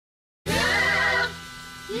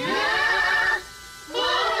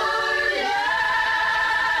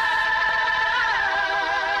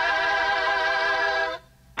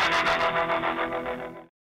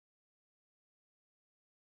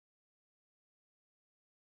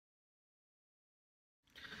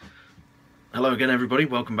Hello again everybody,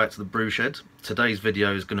 welcome back to the Brew Shed. Today's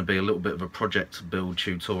video is going to be a little bit of a project build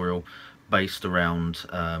tutorial based around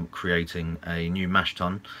creating a new mash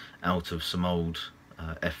tun out of some old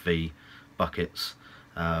FV buckets.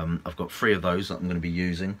 I've got 3 of those that I'm going to be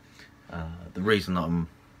using. The reason that I'm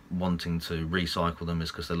wanting to recycle them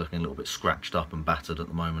is because they're looking a little bit scratched up and battered at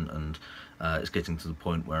the moment, and it's getting to the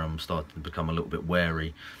point where I'm starting to become a little bit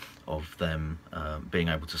wary of them being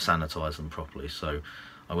able to sanitize them properly. So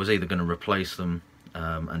I was either going to replace them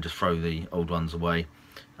and just throw the old ones away,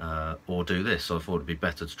 or do this. So I thought it'd be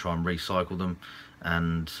better to try and recycle them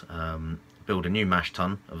and build a new mash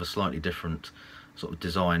tun of a slightly different sort of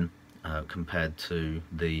design compared to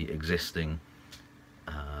the existing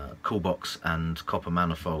cool box and copper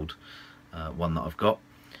manifold one that I've got.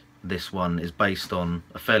 This one is based on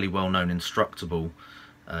a fairly well-known Instructable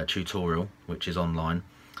tutorial which is online,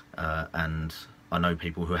 and I know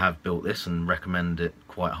people who have built this and recommend it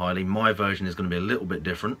quite highly. My version is going to be a little bit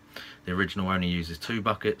different. The original only uses 2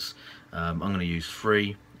 buckets. I'm going to use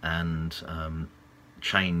 3 and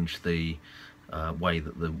change the way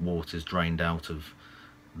that the water is drained out of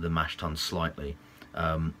the mash tun slightly.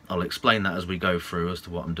 I'll explain that as we go through as to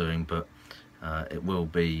what I'm doing, but it will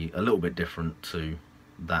be a little bit different to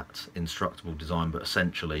that Instructable design, but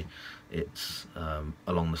essentially it's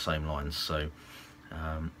along the same lines. So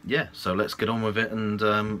yeah, so let's get on with it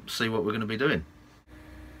and see what we're going to be doing.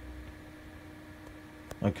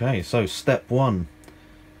 Okay, so step 1,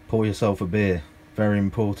 pour yourself a beer. Very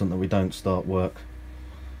important that we don't start work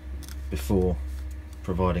before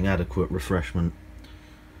providing adequate refreshment.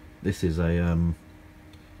 This is a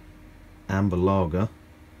amber lager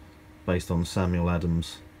based on Samuel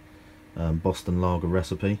Adams' Boston lager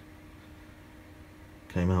recipe.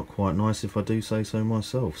 Came out quite nice, if I do say so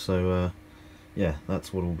myself. So yeah,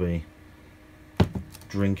 that's what we'll be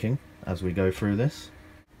drinking as we go through this.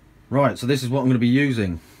 Right, so this is what I'm going to be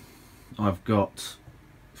using. I've got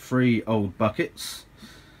 3 old buckets.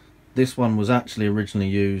 This one was actually originally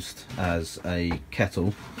used as a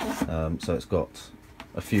kettle, so it's got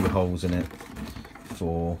a few holes in it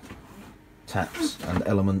for taps and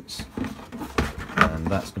elements, and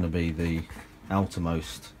that's going to be the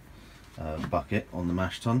outermost bucket on the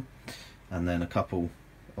mash tun, and then a couple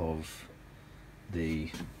of the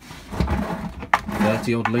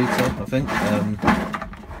 30 odd litre, I think,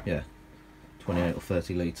 yeah, 28 or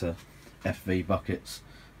 30 litre FV buckets,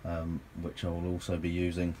 which I will also be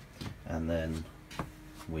using. And then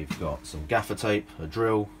we've got some gaffer tape, a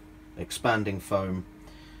drill, expanding foam,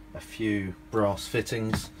 a few brass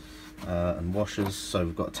fittings and washers. So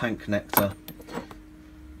we've got a tank connector,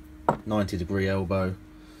 90-degree elbow,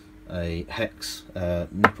 a hex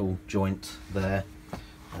nipple joint there,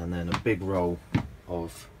 and then a big roll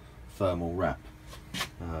of thermal wrap.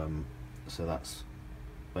 So that's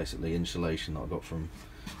basically insulation that I got from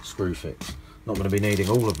Screwfix. Not going to be needing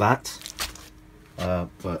all of that,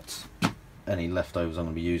 but any leftovers I'm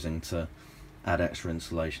going to be using to add extra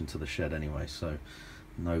insulation to the shed anyway, so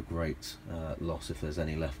no great loss if there's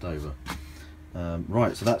any left over.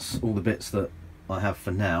 Right, so that's all the bits that I have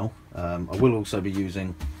for now. I will also be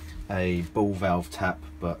using a ball valve tap,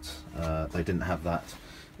 but they didn't have that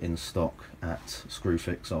in stock at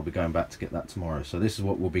Screwfix, so I'll be going back to get that tomorrow. So this is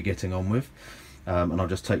what we'll be getting on with, and I'll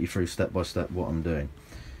just take you through step by step what I'm doing.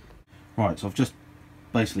 Right, so I've just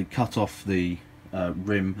basically cut off the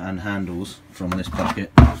rim and handles from this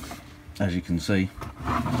bucket. As you can see,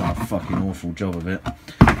 I've done a fucking awful job of it.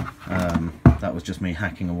 That was just me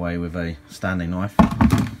hacking away with a Stanley knife,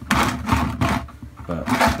 but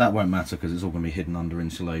that won't matter because it's all going to be hidden under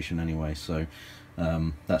insulation anyway, so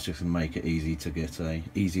that's just going to make it easier to get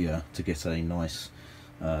a nice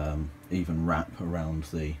even wrap around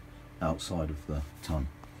the outside of the tun.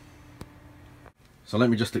 So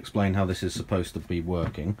let me just explain how this is supposed to be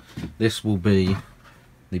working. This will be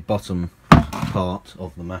the bottom part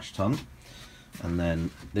of the mash tun, and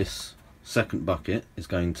then this second bucket is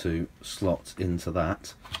going to slot into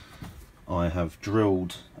that. I have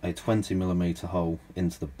drilled a 20mm hole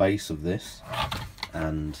into the base of this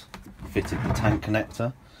and fitted the tank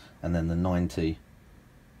connector and then the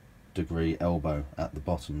 90-degree elbow at the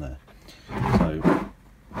bottom there. So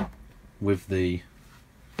with the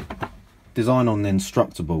design on the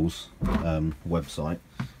Instructables website,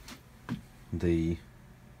 the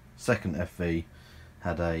second FV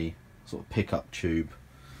had a sort of pickup tube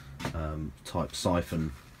type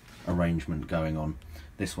siphon arrangement going on.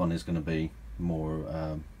 This one is going to be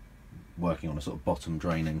more working on a sort of bottom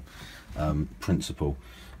draining principle.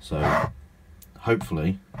 So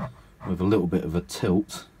hopefully with a little bit of a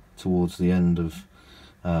tilt towards the end of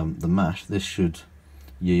the mash, this should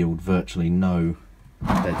yield virtually no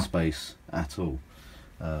dead space at all.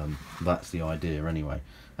 That's the idea anyway,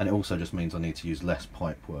 and it also just means I need to use less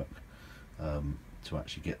pipe work to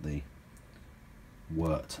actually get the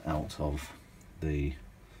wort out of the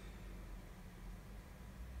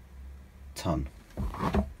tun.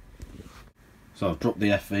 So I've dropped the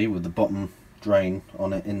FV with the bottom drain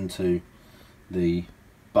on it into the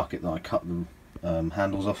bucket that I cut the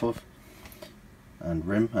handles off of and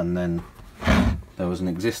rim, and then there was an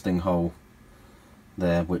existing hole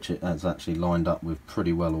there which it has actually lined up with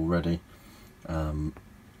pretty well already on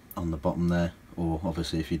the bottom there, or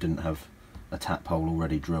obviously if you didn't have a tap hole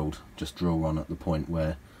already drilled, just drill one at the point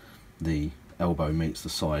where the elbow meets the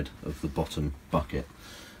side of the bottom bucket.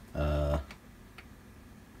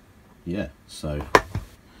 Yeah, so,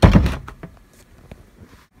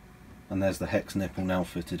 and there's the hex nipple now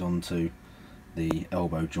fitted onto the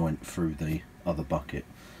elbow joint through the other bucket.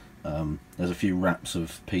 There's a few wraps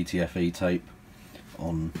of PTFE tape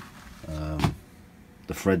on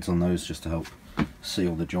the threads on those just to help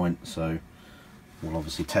seal the joint, so we'll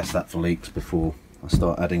obviously test that for leaks before I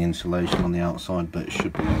start adding insulation on the outside, but it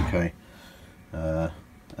should be okay.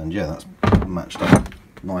 And yeah, that's matched up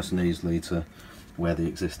nice and easily to where the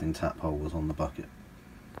existing tap hole was on the bucket.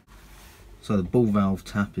 So the ball valve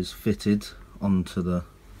tap is fitted onto the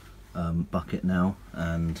bucket now,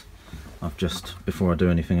 and I've just, before I do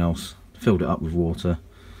anything else, filled it up with water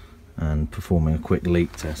and performing a quick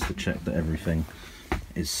leak test to check that everything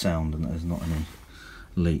is sound and that there's not any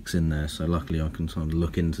leaks in there. So luckily I can sort of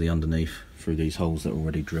look into the underneath through these holes that are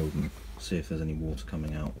already drilled and see if there's any water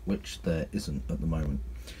coming out, which there isn't at the moment,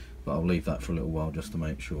 but I'll leave that for a little while just to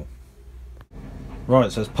make sure.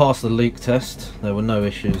 Right, so it's passed the leak test. There were no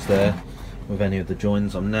issues there with any of the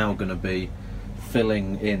joins. I'm now going to be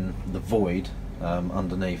filling in the void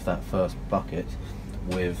underneath that first bucket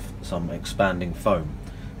with some expanding foam,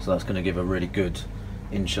 so that's going to give a really good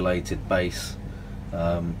insulated base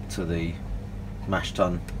to the mash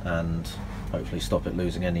tun and hopefully stop it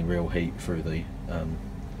losing any real heat through the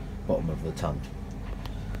bottom of the tun.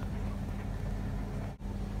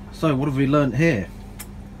 So what have we learnt here?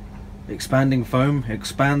 Expanding foam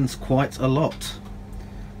expands quite a lot.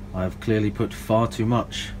 I have clearly put far too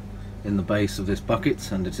much in the base of this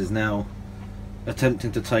bucket, and it is now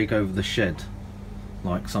attempting to take over the shed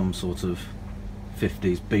like some sort of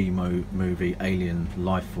 50s B-movie alien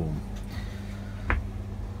life form.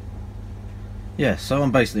 Yeah, so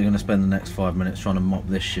I'm basically going to spend the next 5 minutes trying to mop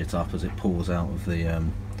this shit up as it pours out of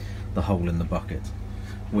the hole in the bucket.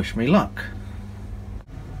 Wish me luck.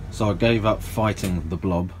 So I gave up fighting the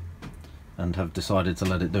blob and have decided to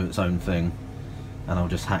let it do its own thing, and I'll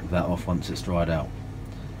just hack that off once it's dried out,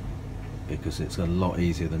 because it's a lot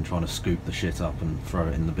easier than trying to scoop the shit up and throw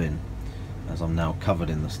it in the bin, as I'm now covered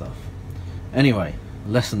in the stuff. Anyway,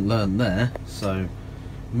 lesson learned there, so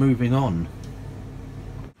moving on.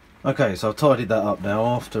 Okay, so I've tidied that up now.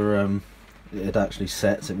 After it had actually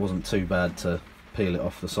set, it wasn't too bad to peel it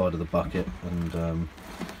off the side of the bucket and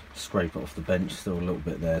scrape it off the bench. Still a little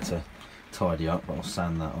bit there to tidy up, but I'll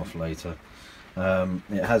sand that off later.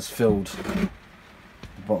 It has filled the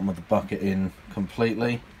bottom of the bucket in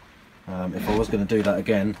completely. If I was going to do that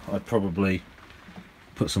again, I'd probably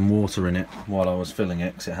put some water in it while I was filling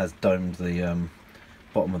it, because it has domed the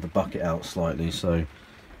bottom of the bucket out slightly, so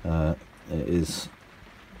it is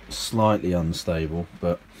slightly unstable,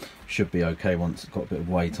 but should be okay once it's got a bit of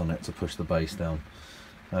weight on it to push the base down.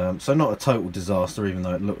 So not a total disaster, even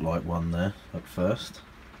though it looked like one there at first.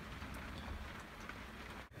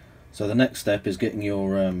 So the next step is getting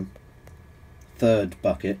your third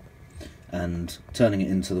bucket and turning it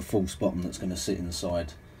into the false bottom that's going to sit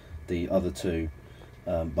inside the other two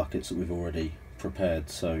buckets that we've already prepared.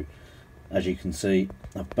 So as you can see,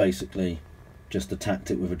 I've basically just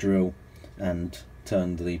attacked it with a drill and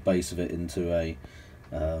turned the base of it into a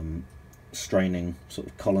straining sort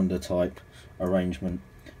of colander type arrangement.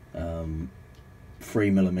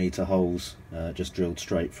 3mm holes just drilled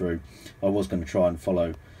straight through. I was going to try and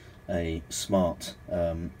follow a smart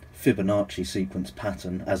Fibonacci sequence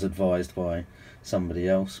pattern as advised by somebody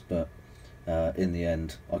else, but in the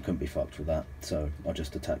end I couldn't be fucked with that, so I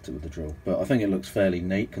just attacked it with the drill. But I think it looks fairly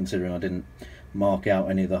neat considering I didn't mark out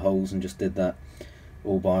any of the holes and just did that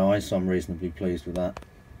all by eye, so I'm reasonably pleased with that.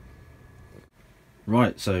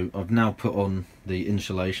 Right, so I've now put on the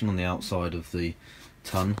insulation on the outside of the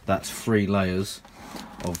tun. That's 3 layers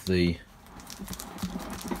of the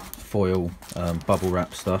foil bubble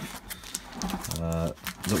wrap stuff.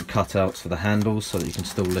 Little cutouts for the handles so that you can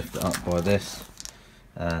still lift it up by this,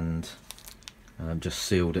 and just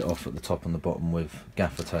sealed it off at the top and the bottom with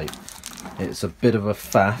gaffer tape. It's a bit of a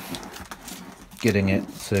faff getting it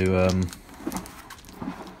to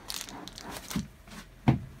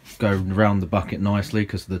go around the bucket nicely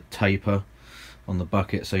because of the taper on the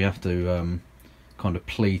bucket, so you have to kind of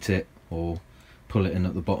pleat it or pull it in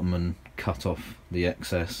at the bottom and cut off the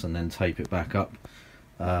excess and then tape it back up.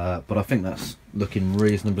 But I think that's looking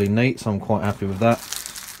reasonably neat, so I'm quite happy with that.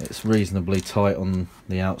 It's reasonably tight on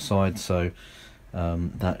the outside, so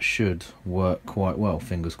that should work quite well,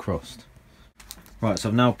 fingers crossed. Right, so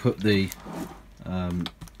I've now put the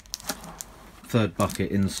third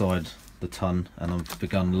bucket inside the Tun, and I've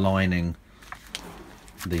begun lining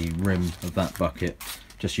the rim of that bucket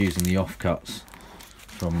just using the offcuts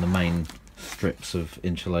from the main strips of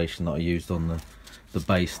insulation that I used on the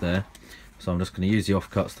base there. So I'm just going to use the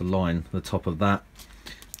offcuts to line the top of that.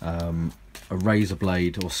 A razor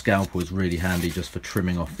blade or scalpel is really handy just for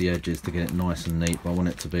trimming off the edges to get it nice and neat, but I want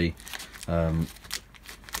it to be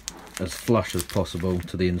as flush as possible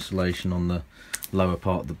to the insulation on the lower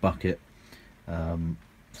part of the bucket,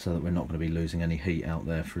 so that we're not going to be losing any heat out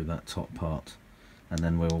there through that top part. And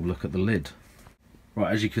then we'll look at the lid.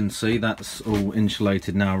 Right, as you can see, that's all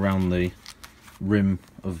insulated now around the rim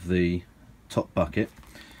of the top bucket,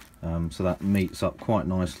 so that meets up quite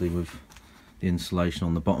nicely with the insulation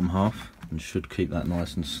on the bottom half and should keep that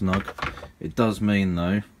nice and snug. It does mean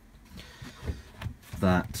though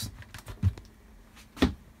that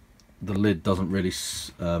the lid doesn't really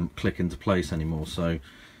click into place anymore, so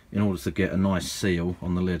in order to get a nice seal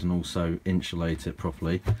on the lid and also insulate it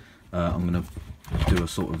properly, I'm going to do a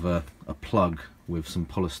sort of a plug with some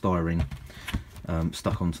polystyrene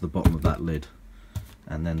stuck onto the bottom of that lid,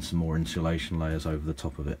 and then some more insulation layers over the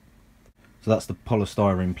top of it. So that's the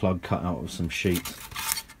polystyrene plug cut out of some sheet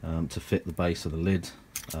to fit the base of the lid.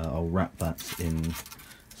 I'll wrap that in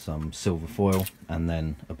some silver foil and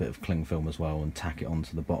then a bit of cling film as well, and tack it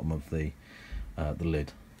onto the bottom of the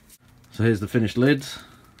lid. So here's the finished lid.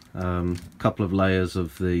 Couple of layers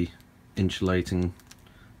of the insulating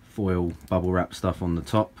foil bubble wrap stuff on the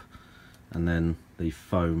top, and then the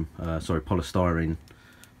polystyrene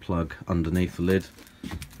plug underneath the lid,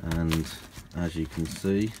 and as you can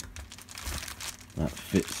see, that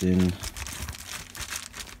fits in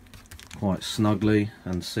quite snugly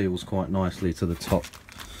and seals quite nicely to the top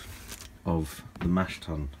of the mash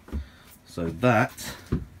tun. So that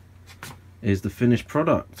is the finished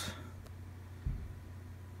product.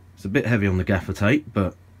 It's a bit heavy on the gaffer tape,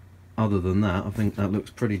 but other than that I think that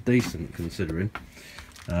looks pretty decent considering.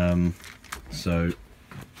 So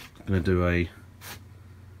I'm going to do a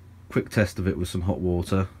quick test of it with some hot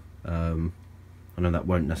water. I know that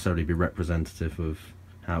won't necessarily be representative of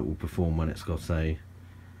how it will perform when it's got a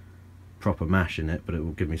proper mash in it, but it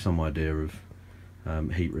will give me some idea of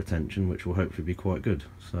heat retention, which will hopefully be quite good.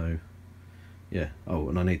 So yeah, oh,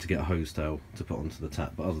 and I need to get a hose tail to put onto the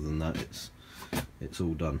tap, but other than that it's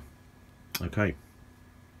all done.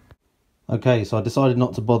 Okay, so I decided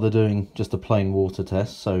not to bother doing just a plain water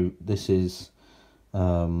test, so this is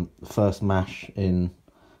the first mash in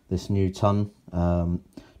this new Tun.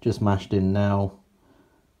 Just mashed in now,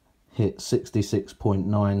 hit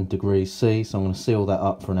 66.9 degrees C, so I'm going to seal that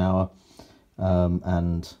up for an hour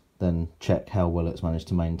and then check how well it's managed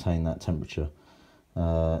to maintain that temperature.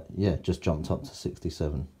 Yeah, just jumped up to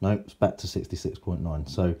 67. No, it's back to 66.9.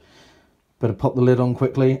 So better pop the lid on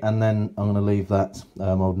quickly, and then I'm going to leave that.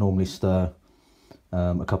 I would normally stir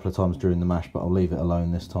a couple of times during the mash, but I'll leave it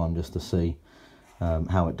alone this time just to see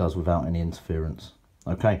how it does without any interference.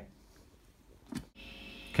 Okay,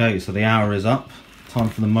 so the hour is up. Time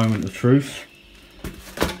for the moment of truth.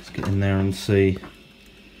 Let's get in there and see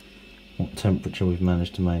what temperature we've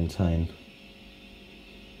managed to maintain.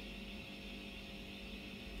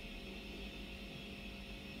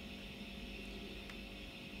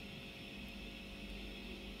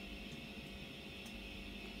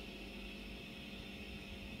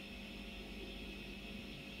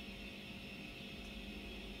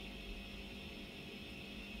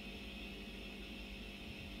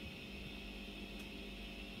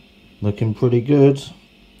 Looking pretty good.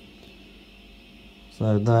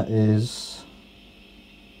 So that is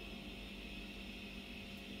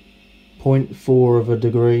 0.4 of a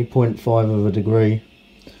degree, 0.5 of a degree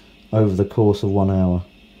over the course of 1 hour.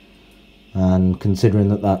 And considering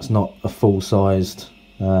that that's not a full-sized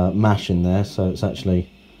mash in there, so it's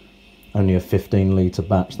actually only a 15 litre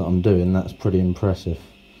batch that I'm doing, that's pretty impressive.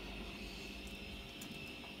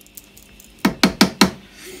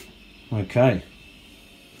 Okay.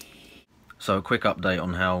 So a quick update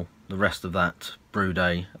on how the rest of that brew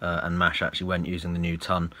day and mash actually went using the new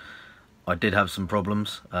Tun. I did have some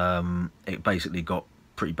problems. It basically got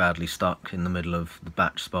pretty badly stuck in the middle of the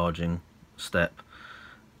batch sparging step.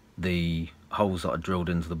 the holes that I drilled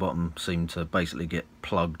into the bottom seemed to basically get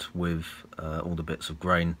plugged with all the bits of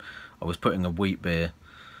grain. I was putting a wheat beer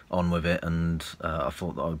on with it, and I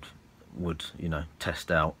thought that I would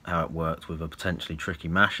test out how it worked with a potentially tricky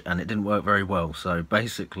mash, and it didn't work very well. So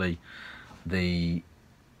basically the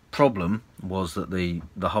problem was that the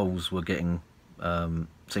holes were getting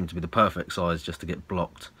seemed to be the perfect size just to get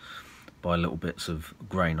blocked by little bits of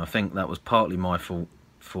grain. I think that was partly my fault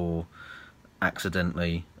for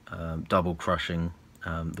accidentally double crushing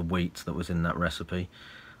the wheat that was in that recipe.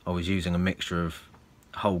 I was using a mixture of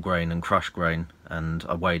whole grain and crushed grain, and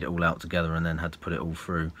I weighed it all out together and then had to put it all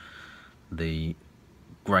through the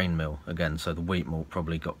grain mill again, so the wheat malt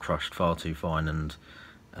probably got crushed far too fine and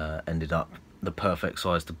ended up the perfect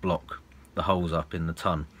size to block the holes up in the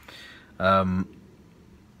tun.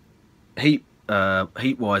 Heat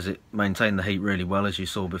wise, it maintained the heat really well, as you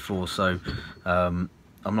saw before, so I'm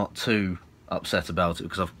not too upset about it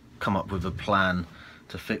because I've come up with a plan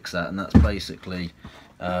to fix that, and that's basically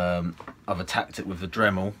I've attacked it with the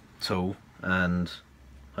Dremel tool, and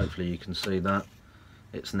hopefully you can see that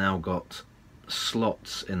it's now got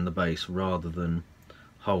slots in the base rather than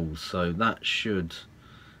holes, so that should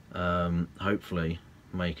hopefully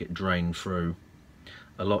make it drain through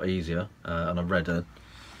a lot easier. And I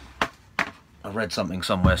read something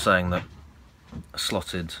somewhere saying that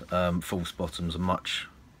slotted false bottoms are much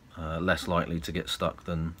less likely to get stuck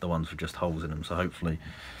than the ones with just holes in them, so hopefully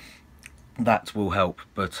that will help.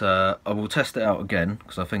 But I will test it out again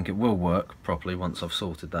because I think it will work properly once I've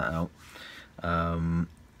sorted that out, and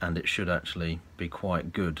it should actually be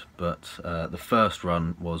quite good. But the first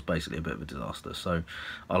run was basically a bit of a disaster, so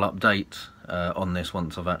I'll update on this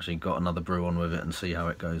once I've actually got another brew on with it and see how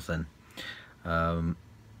it goes then.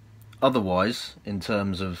 Otherwise, in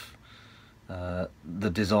terms of the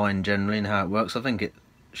design generally and how it works, I think it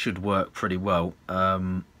should work pretty well.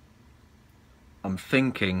 I'm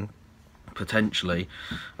thinking potentially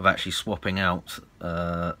of actually swapping out,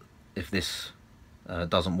 if this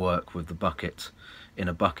doesn't work with the bucket, in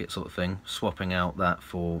a bucket sort of thing, swapping out that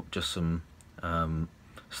for just some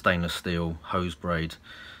stainless steel hose braid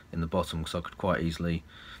in the bottom, because I could quite easily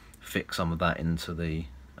fix some of that into the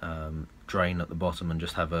drain at the bottom and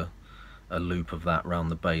just have a loop of that around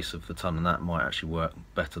the base of the tun, and that might actually work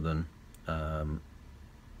better than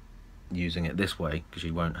using it this way, because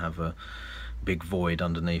you won't have a big void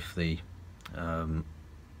underneath the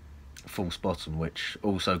false bottom, which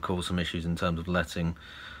also caused some issues in terms of letting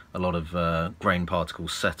a lot of grain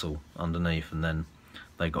particles settle underneath, and then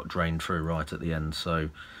they got drained through right at the end. So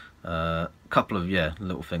a couple of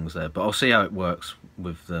little things there, but I'll see how it works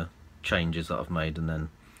with the changes that I've made, and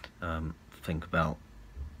then think about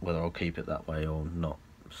whether I'll keep it that way or not,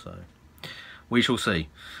 so we shall see.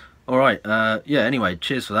 Alright, anyway,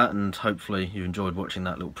 cheers for that, and hopefully you enjoyed watching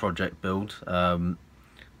that little project build.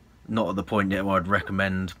 Not at the point yet where I'd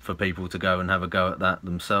recommend for people to go and have a go at that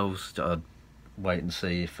themselves. I'd wait and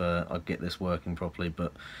see if I'd get this working properly,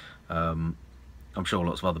 but I'm sure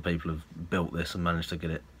lots of other people have built this and managed to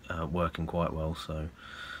get it working quite well, so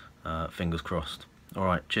fingers crossed.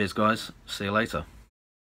 Alright, cheers guys, see you later.